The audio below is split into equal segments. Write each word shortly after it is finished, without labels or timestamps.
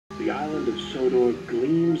The island of Sodor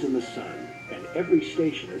gleams in the sun, and every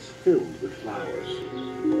station is filled with flowers.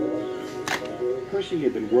 Percy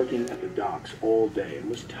had been working at the docks all day and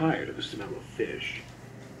was tired of the smell of fish.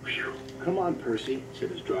 "Phew. Come on, Percy,"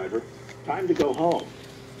 said his driver. "Time to go home."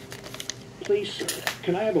 "Please, sir,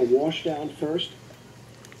 can I have a washdown first?"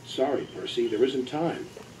 "Sorry, Percy, there isn't time.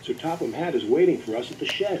 Sir Topham Hatt is waiting for us at the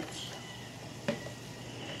sheds."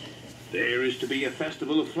 "There is to be a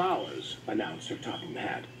festival of flowers," announced Sir Topham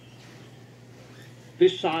Hatt.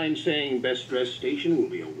 "This sign saying Best Dressed Station will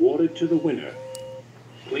be awarded to the winner.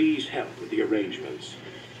 Please help with the arrangements."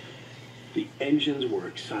 The engines were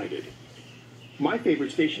excited. "My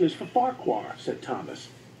favorite station is for Farquhar," said Thomas.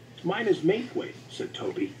 "Mine is Maithwaite," said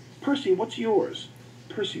Toby. "Percy, what's yours?"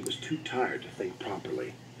 Percy was too tired to think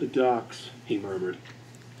properly. "The docks," he murmured.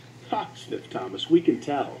 "Ha," sniffed Thomas, "we can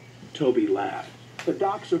tell." Toby laughed. "The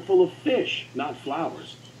docks are full of fish, not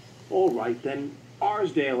flowers." "All right, then,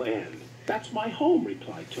 Arsdale End. That's my home,"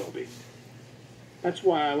 replied Toby. "That's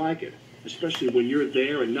why I like it, especially when you're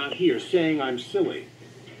there and not here saying I'm silly.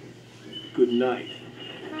 Good night."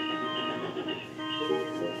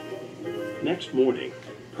 Next morning,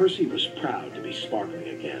 Percy was proud to be sparkling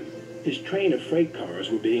again. His train of freight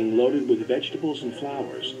cars were being loaded with vegetables and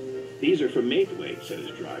flowers. "These are for Maithwaite," said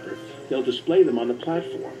his driver. "They'll display them on the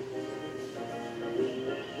platform."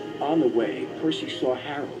 On the way, Percy saw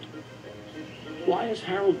Harold. "Why is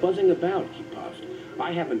Harold buzzing about?" he puffed.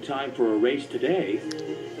 "I haven't time for a race today."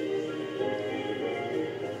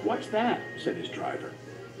 "What's that?" said his driver.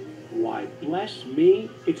 "Why, bless me,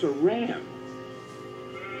 it's a ram."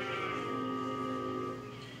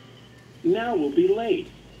 "Now we'll be late.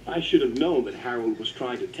 I should have known that Harold was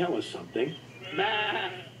trying to tell us something." "Bah!"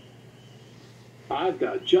 "I've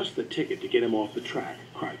got just the ticket to get him off the track,"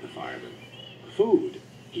 cried the fireman. Food.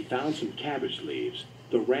 He found some cabbage leaves.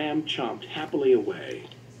 The ram chomped happily away.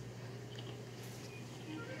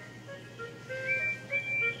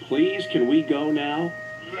 "Please, can we go now?"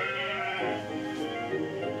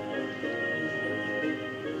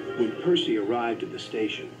 When Percy arrived at the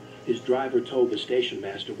station, his driver told the station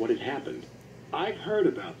master what had happened. "I've heard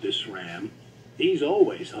about this ram. He's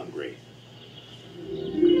always hungry."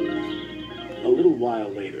 A little while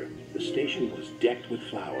later, the station was decked with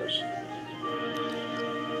flowers.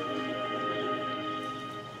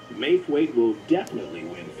 "Maithwaite will definitely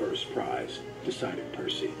win first prize," decided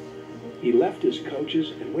Percy. He left his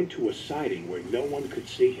coaches and went to a siding where no one could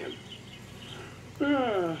see him.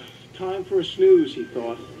 Time for a snooze," he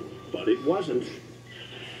thought, but it wasn't.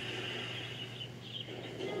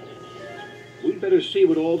 "We'd better see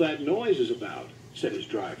what all that noise is about," said his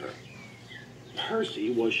driver.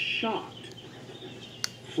 Percy was shocked.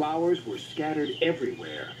 Flowers were scattered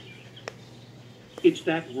everywhere. "It's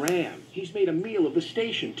that ram. He's made a meal of the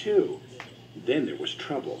station, too." Then there was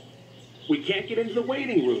trouble. "We can't get into the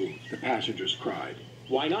waiting room," the passengers cried.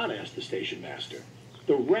 "Why not?" asked the station master.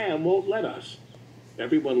 "The ram won't let us."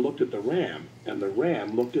 Everyone looked at the ram, and the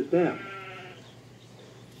ram looked at them.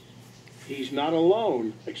 "He's not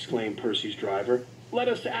alone," exclaimed Percy's driver. "Let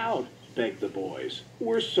us out," begged the boys.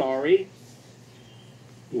 "We're sorry."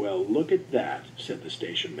 "Well, look at that," said the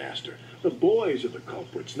station master. "The boys are the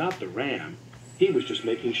culprits, not the ram. He was just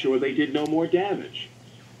making sure they did no more damage."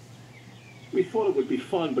 "We thought it would be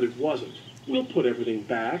fun, but it wasn't. We'll put everything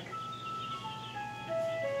back."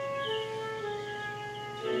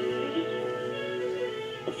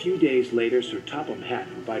 A few days later, Sir Topham Hatt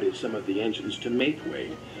invited some of the engines to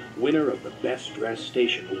Maithwaite, winner of the Best Dressed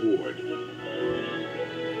Station Award.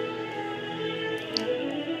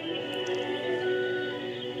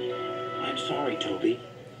 "I'm sorry, Toby,"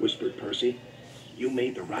 whispered Percy. "You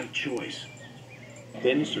made the right choice."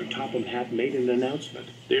 Then Sir Topham Hatt made an announcement.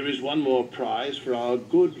 "There is one more prize for our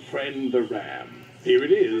good friend the ram. Here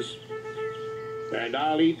it is. And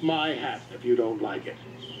I'll eat my hat if you don't like it."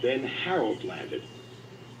 Then Harold landed.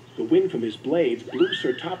 The wind from his blades blew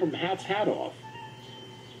Sir Topham Hatt's hat off.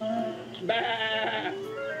 "Bah!"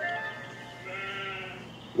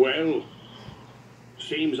 "Well,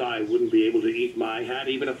 seems I wouldn't be able to eat my hat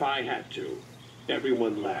even if I had to."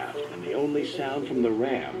 Everyone laughed, and the only sound from the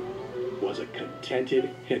ram was a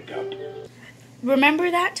contented hiccup.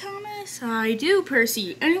 Remember that, Thomas? I do,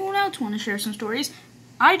 Percy. Anyone else want to share some stories?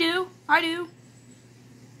 I do.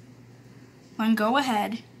 Then go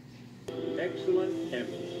ahead. Excellent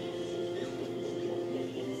heavens.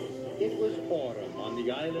 It was autumn on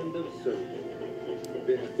the island of Sodor.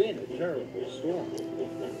 There had been a terrible storm.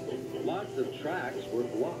 Lots of tracks were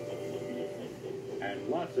blocked, and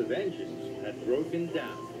lots of engines had broken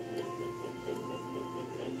down.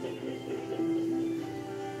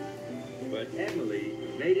 But but Emily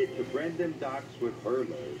made it to Brendan Docks with her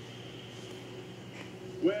load.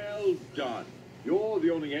 Well done. You're the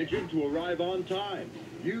only engine to arrive on time.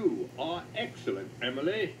 You are excellent,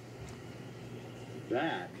 Emily.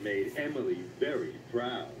 That made Emily very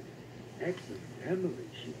proud. Excellent, Emily,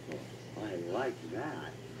 she thought. I like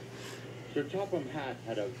that. Sir Topham Hatt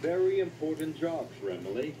had a very important job for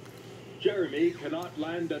Emily. Jeremy cannot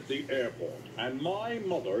land at the airport, and my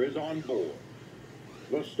mother is on board.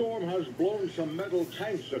 The storm has blown some metal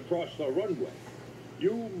tanks across the runway.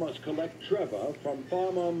 You must collect Trevor from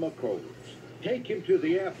Farmer McColl's. Take him to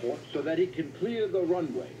the airport so that he can clear the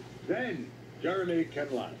runway. Then Jeremy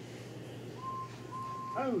can land.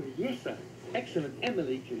 Oh, yes, sir. Excellent,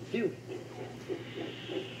 Emily can do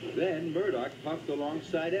it. Then Murdoch puffed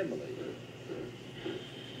alongside Emily.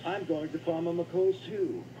 I'm going to Farmer McColl's,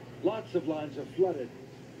 too. Lots of lines are flooded.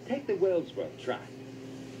 Take the Wellsworth track.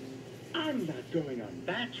 I'm not going on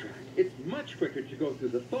that track. It's much quicker to go through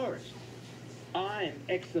the forest. I'm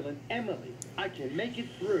excellent Emily. I can make it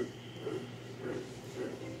through.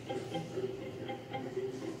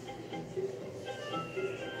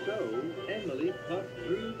 So Emily puffed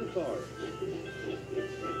through the forest.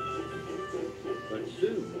 But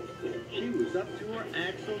soon she was up to her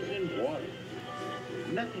axles in water.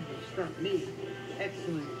 Nothing will stop me.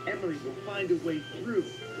 Excellent Emily will find a way through.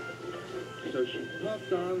 So she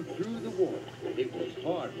puffed on through the water. It was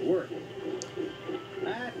hard work.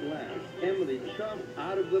 At last, Emily jumped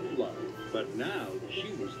out of the flood, but now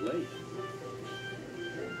she was late.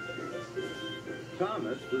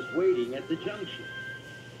 Thomas was waiting at the junction.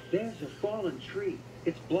 There's a fallen tree.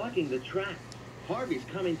 It's blocking the track. Harvey's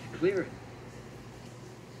coming to clear it.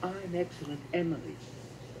 I'm excellent Emily.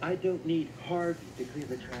 I don't need Harvey to clear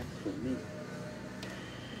the tracks for me.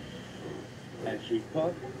 And she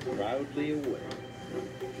puffed proudly away.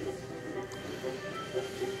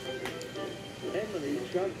 Emily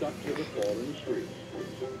jumped up to the fallen tree.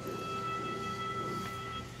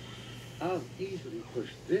 I'll easily push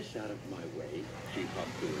this out of my way, she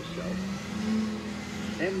puffed to herself.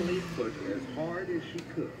 Emily pushed as hard as she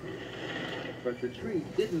could. But the tree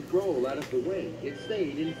didn't roll out of the way. It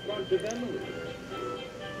stayed in front of Emily.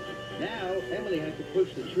 Now, Emily had to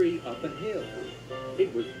push the tree up a hill.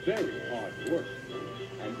 It was very hard work,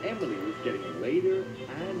 and Emily was getting later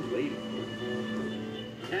and later.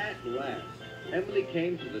 At last, Emily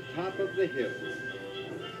came to the top of the hill.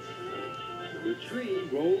 The tree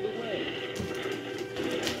rolled away.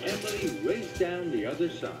 Emily raced down the other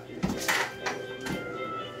side.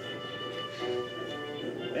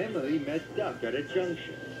 Emily met Duck at a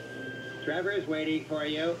junction. Trevor's waiting for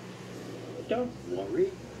you. Don't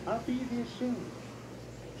worry. I'll be there soon.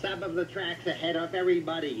 Some of the tracks ahead are very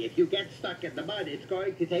muddy. If you get stuck in the mud, it's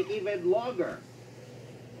going to take even longer.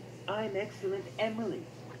 I'm excellent Emily,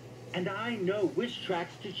 and I know which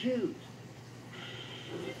tracks to choose.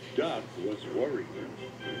 Duck was worried.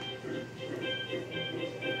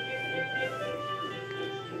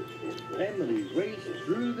 Emily raced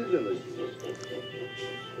through the villages.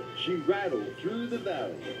 She rattled through the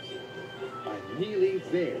valleys. I'm nearly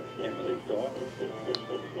there, Emily thought.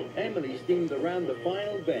 Emily steamed around the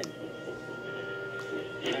final bend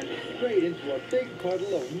and straight into a big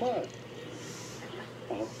puddle of mud.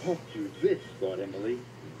 I'll puff through this, thought Emily.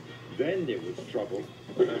 Then there was trouble.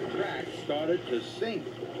 The track started to sink.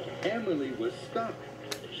 Emily was stuck.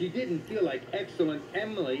 She didn't feel like excellent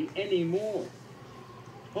Emily anymore.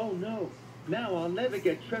 Oh no, now I'll never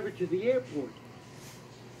get Trevor to the airport.